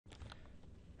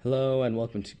Hello and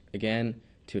welcome again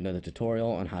to another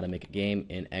tutorial on how to make a game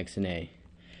in XNA.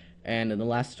 And in the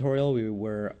last tutorial we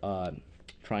were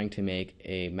trying to make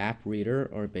a map reader,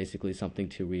 or basically something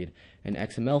to read an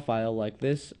XML file like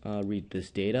this, read this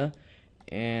data,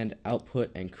 and output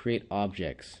and create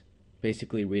objects,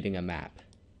 basically reading a map.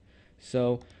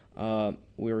 So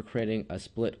we were creating a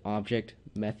split object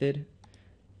method,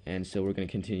 and so we're going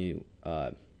to continue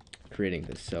creating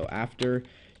this. So after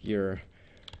your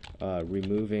after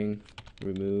it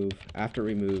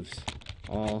removes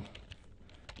all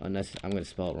unnecessary, I'm going to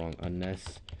spell it wrong,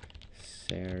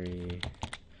 unnecessary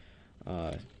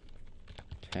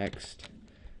text,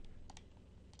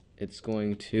 it's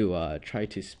going to try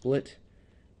to split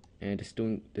and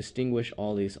distinguish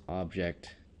all these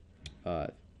object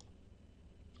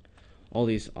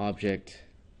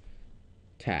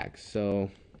tags. So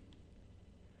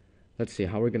let's see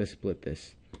how we're going to split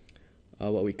this.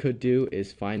 What we could do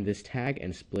is find this tag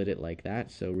and split it like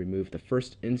that. So remove the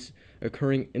first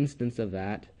occurring instance of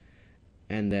that,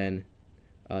 and then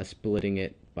splitting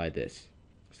it by this.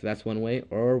 So that's one way.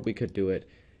 Or we could do it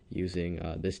using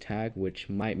this tag, which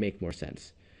might make more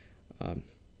sense.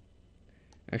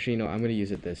 Actually, no, I'm going to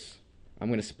use it this. I'm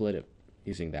going to split it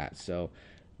using that. So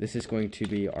this is going to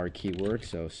be our keyword.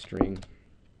 So string.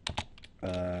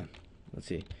 Let's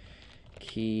see.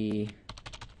 Key.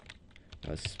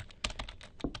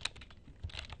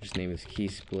 Just name is key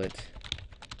split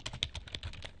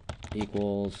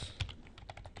equals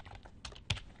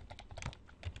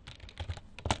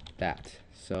that.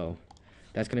 So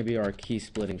that's going to be our key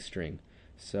splitting string.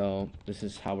 So this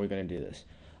is how we're going to do this.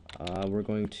 We're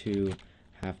going to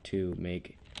have to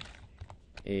make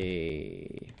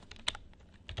a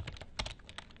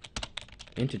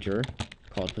integer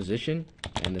called position,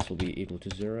 and this will be equal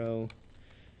to 0,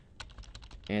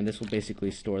 and this will basically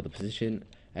store the position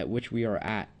at which we are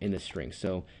at in the string.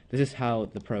 So this is how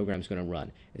the program is going to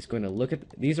run. It's going to look at,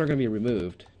 these are going to be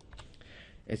removed.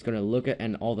 It's going to look at,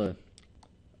 and all the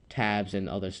tabs and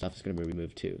other stuff is going to be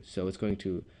removed too. So it's going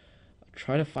to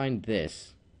try to find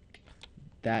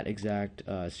that exact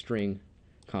string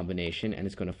combination, and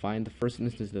it's going to find the first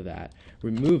instance of that,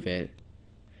 remove it,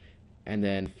 and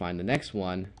then find the next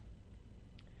one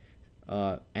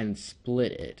and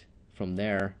split it from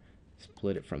there.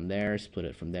 Split it from there, split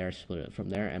it from there, split it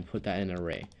from there, and put that in an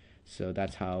array. So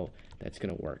that's how that's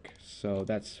going to work. So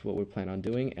that's what we plan on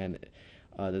doing, and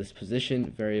this position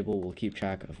variable will keep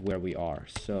track of where we are.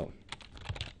 So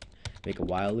make a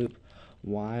while loop.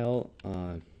 While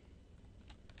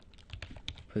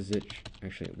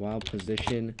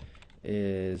position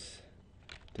does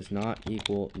not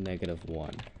equal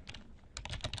 -1.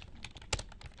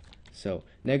 So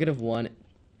 -1.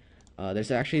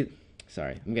 There's actually,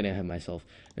 sorry, I'm getting ahead of myself.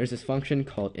 There's this function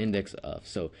called index of.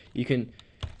 So you can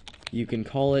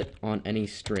call it on any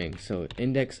string. So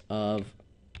index of,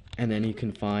 and then you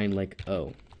can find like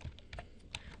O.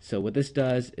 So what this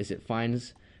does is it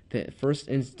finds the first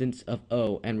instance of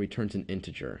O and returns an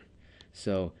integer.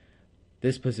 So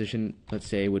this position, let's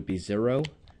say, would be 0,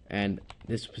 and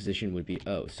this position would be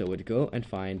O. So it would go and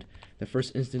find the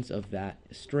first instance of that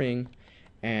string,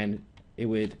 and it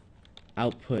would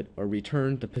output or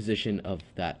return the position of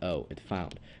that O it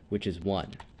found, which is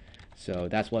 1. So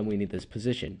that's why we need this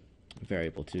position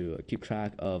variable to keep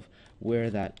track of where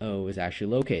that O is actually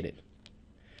located.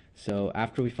 So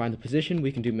after we find the position,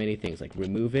 we can do many things like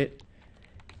remove it,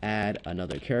 add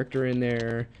another character in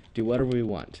there, do whatever we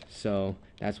want. So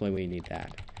that's why we need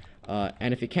that.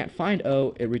 And if it can't find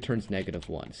O, it returns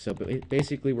 -1. So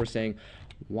basically we're saying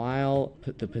while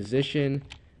the position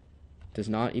does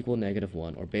not equal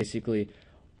 -1, or basically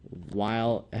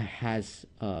while it has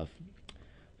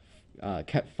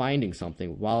kept finding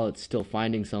something, while it's still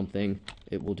finding something,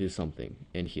 it will do something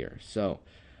in here. So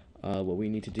what we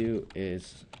need to do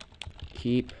is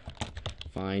keep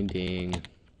finding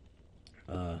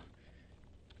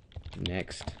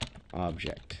next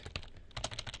object.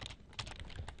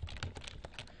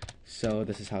 So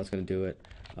this is how it's going to do it.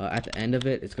 At the end of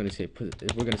it, it's going to say,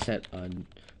 we're going to set a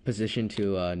position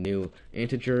to a new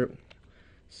integer.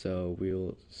 So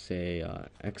we'll say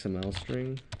XML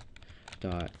string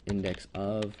dot index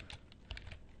of,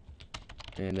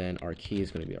 and then our key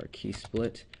is going to be our key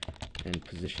split and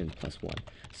position +1.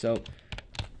 So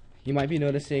you might be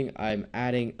noticing I'm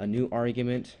adding a new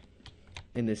argument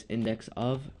in this index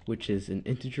of, which is an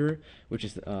integer, which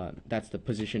is that's the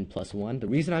position +1. The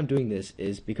reason I'm doing this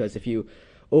is because if you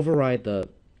override the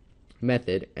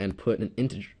method and put an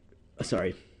integer,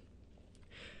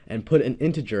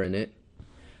 in it,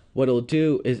 what it'll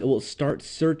do is it will start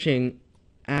searching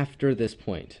after this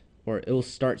point, or it will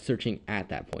start searching at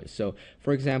that point. So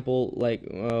for example, like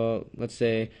let's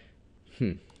say,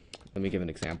 let me give an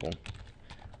example.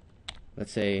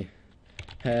 Let's say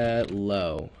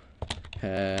hello,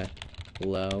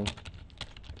 hello,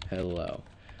 hello.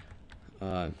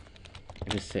 And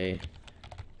just say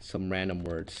some random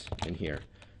words in here.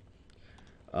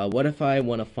 What if I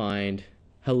want to find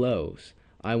hellos?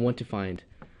 I want to find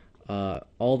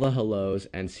all the hellos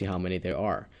and see how many there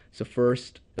are. So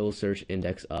first, it will search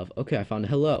index of, okay, I found a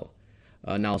hello.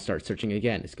 Now I'll start searching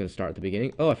again. It's going to start at the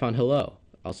beginning. Oh, I found hello.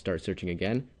 I'll start searching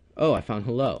again. Oh, I found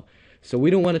hello. So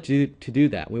we don't want it to do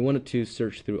that. We want it to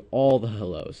search through all the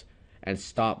hellos and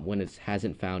stop when it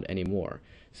hasn't found any more.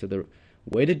 So the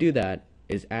way to do that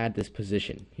is add this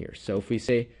position here. So if we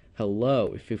say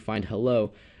hello, if you find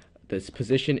hello, this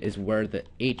position is where the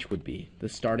H would be, the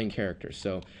starting character.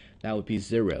 So that would be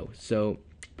 0. So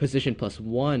position plus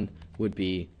 1 would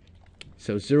be,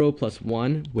 so 0 plus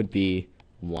 1 would be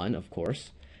 1, of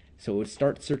course. So it would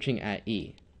start searching at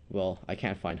E. Well, I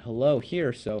can't find hello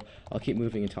here, so I'll keep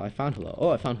moving until I found hello. Oh,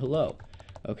 I found hello.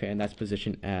 Okay, and that's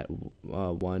position at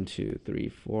 1, 2, 3,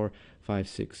 4, 5,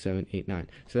 6, 7, 8, 9.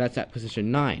 So that's at position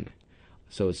 9.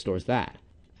 So it stores that.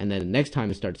 And then the next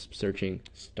time it starts searching,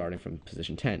 starting from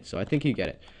position 10. So I think you get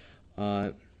it.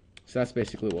 So that's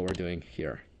basically what we're doing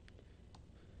here.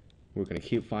 We're going to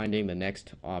keep finding the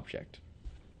next object.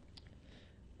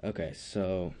 Okay,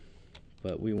 so,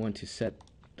 but we want to set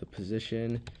the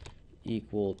position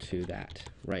equal to that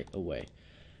right away.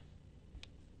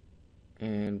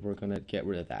 And we're going to get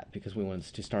rid of that because we want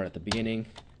it to start at the beginning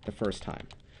the first time.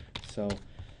 So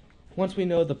once we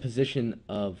know the position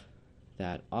of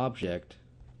that object,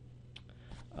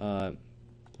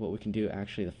 what we can do,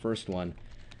 actually the first one,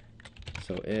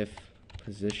 so if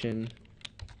position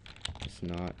is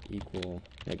not equal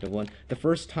 -1, the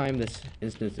first time this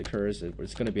instance occurs,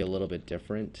 it's going to be a little bit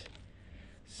different.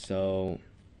 So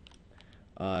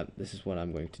this is what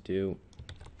I'm going to do.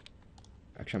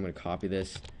 Actually, I'm going to copy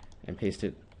this and paste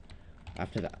it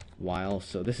after that while.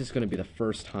 So this is going to be the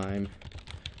first time,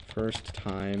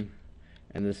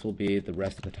 and this will be the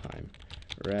rest of the time,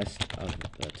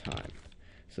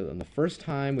 So on the first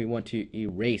time, we want to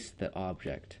erase the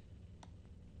object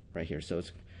right here. So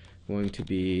it's going to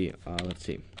be, let's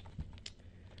see.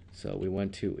 So we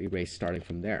want to erase starting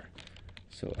from there.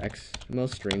 So XML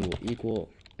string will equal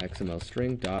XML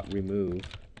string dot remove,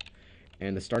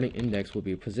 and the starting index will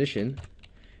be position,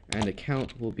 and the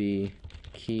count will be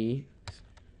key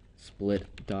split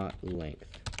dot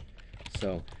length.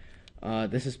 So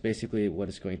this is basically what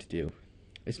it's going to do.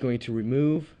 It's going to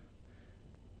remove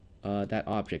that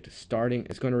object starting.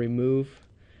 It's going to remove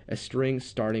a string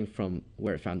starting from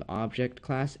where it found the object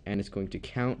class, and it's going to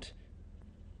count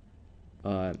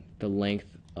the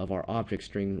length of our object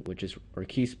string, which is our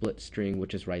key split string,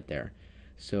 which is right there.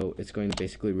 So it's going to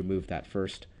basically remove that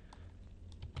first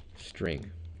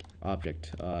string,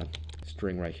 object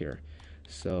string right here.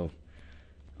 So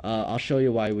I'll show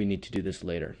you why we need to do this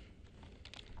later.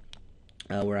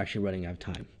 We're actually running out of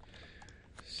time.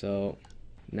 So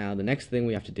now the next thing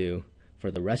we have to do for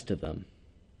the rest of them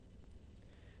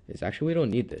is, actually, we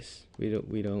don't need this. We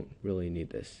don't really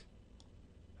need this.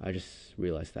 I just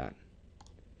realized that.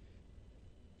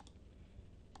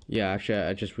 Yeah, actually,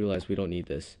 I just realized we don't need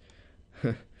this.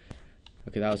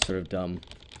 Okay, that was sort of dumb.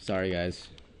 Sorry, guys.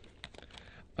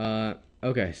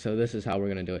 Okay, so this is how we're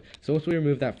gonna do it. So once we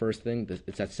remove that first thing,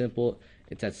 it's as simple.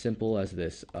 It's as simple as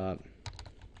this.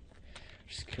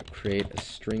 Just create a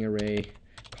string array.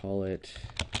 Call it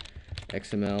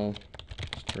XML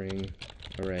string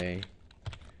array,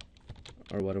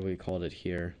 or what do we call it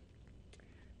here?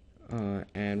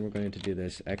 And we're going to do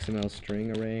this XML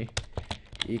string array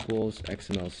equals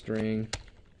XML string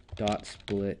dot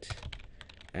split,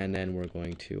 and then we're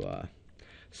going to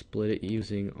split it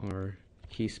using our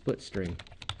key split string,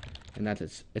 and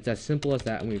it's as simple as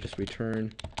that. And we just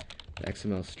return the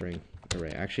XML string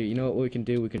array. Actually, you know what we can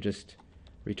do? We can just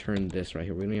return this right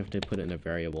here. We don't have to put it in a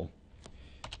variable.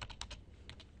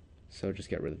 So just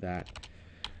get rid of that.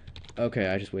 Okay,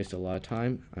 I just wasted a lot of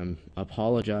time.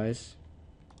 Apologize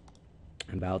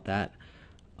about that.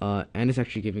 And it's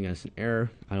actually giving us an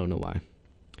error. I don't know why.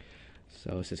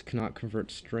 So it says cannot convert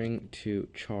string to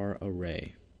char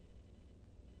array.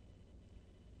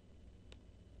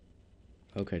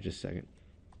 Okay, just a second.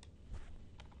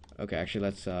 Okay, actually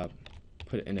let's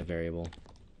put it in a variable.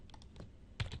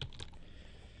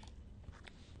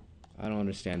 I don't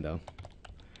understand though.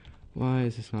 Why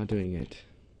is this not doing it?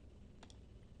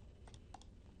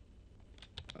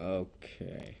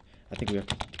 Okay, I think we have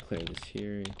to declare this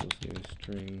here equals new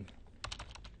string.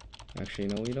 Actually,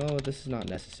 no, this is not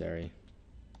necessary.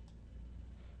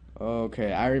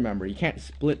 Okay, I remember. You can't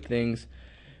split things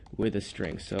with a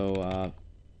string, so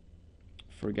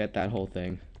forget that whole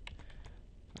thing.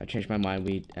 I changed my mind.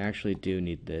 We actually do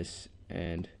need this,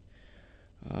 and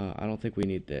I don't think we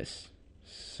need this.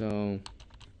 So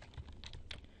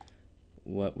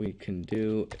what we can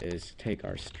do is take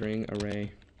our string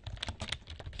array,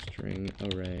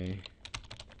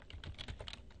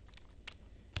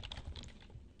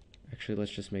 actually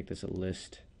let's just make this a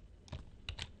list,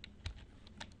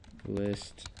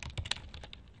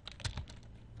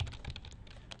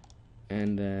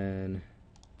 and then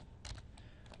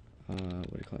what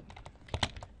do you call it?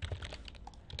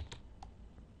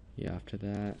 Yeah, after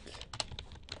that,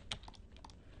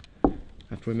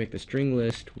 after we make the string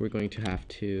list, we're going to have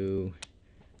to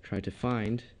try to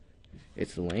find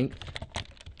its length.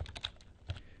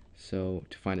 So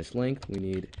to find its length, we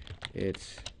need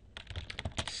its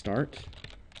start.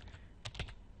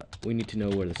 We need to know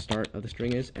where the start of the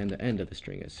string is and the end of the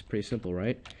string is. Pretty simple,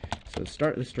 right? So the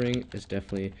start of the string is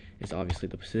obviously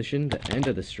the position. The end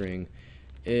of the string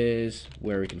is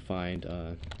where we can find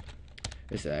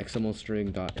it's the XML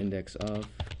string dot index of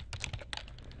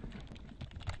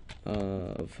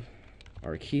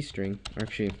our key string.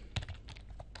 Actually,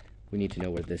 we need to know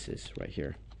where this is right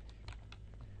here.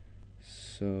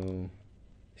 So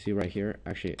see right here,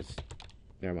 actually it's,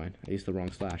 never mind, I used the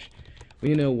wrong slash. We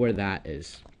need to know where that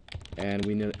is, and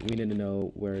we need to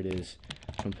know where it is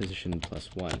from position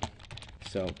 +1.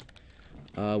 So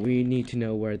we need to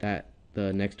know where the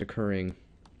next occurring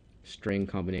string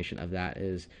combination of that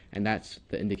is, and that's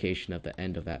the indication of the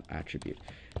end of that attribute.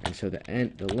 And so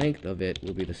the length of it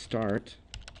will be the start,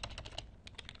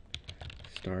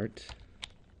 or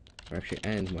actually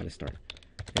end minus start,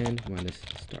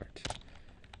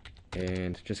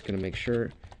 and just gonna make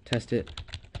sure, test it.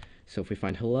 So if we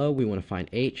find hello, we want to find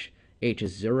h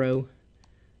is 0,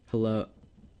 hello,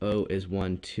 o is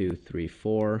 1 2 3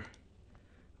 4,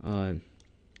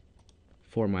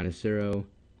 4 minus 0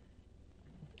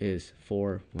 is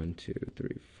 4, 1 2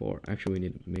 3 4. Actually, we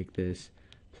need to make this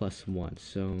 +1,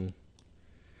 so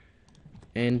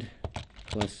end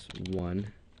 +1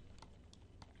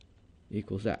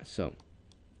 equals that. So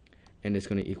end is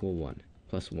going to equal 1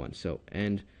 +1, so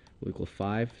end will equal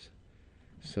 5.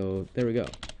 So there we go.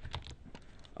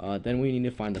 Then we need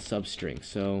to find the substring.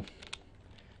 So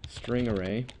string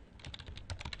array,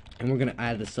 and we're going to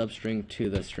add the substring to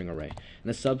the string array. And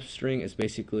the substring is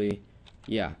basically,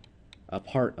 yeah, a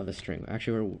part of the string.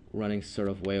 Actually, we're running sort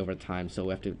of way over time, so we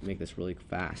have to make this really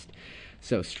fast.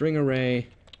 So string array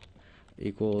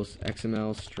equals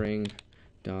XML string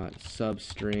dot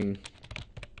substring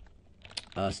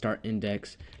start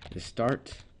index is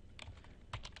start,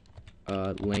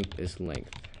 length is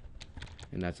length,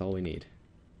 and that's all we need.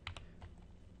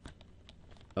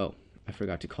 Oh, I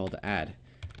forgot to call the add,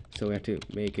 so we have to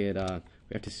make it we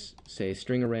have to say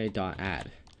string array dot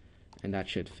add, and that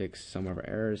should fix some of our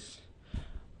errors.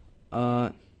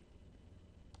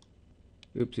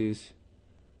 Oopsies,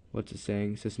 what's it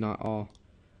saying? It says not all.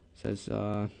 It says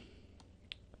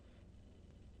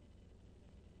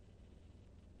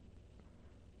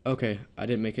okay, I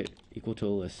didn't make it equal to a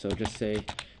list, so just say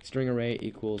string array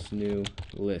equals new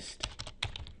list.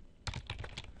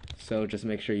 So just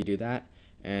make sure you do that,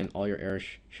 and all your errors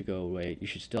should go away. You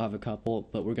should still have a couple,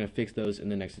 but we're going to fix those in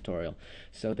the next tutorial.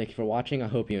 So thank you for watching. I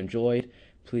hope you enjoyed.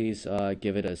 Please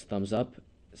give it a thumbs up,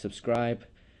 subscribe,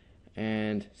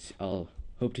 and I'll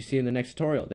hope to see you in the next tutorial.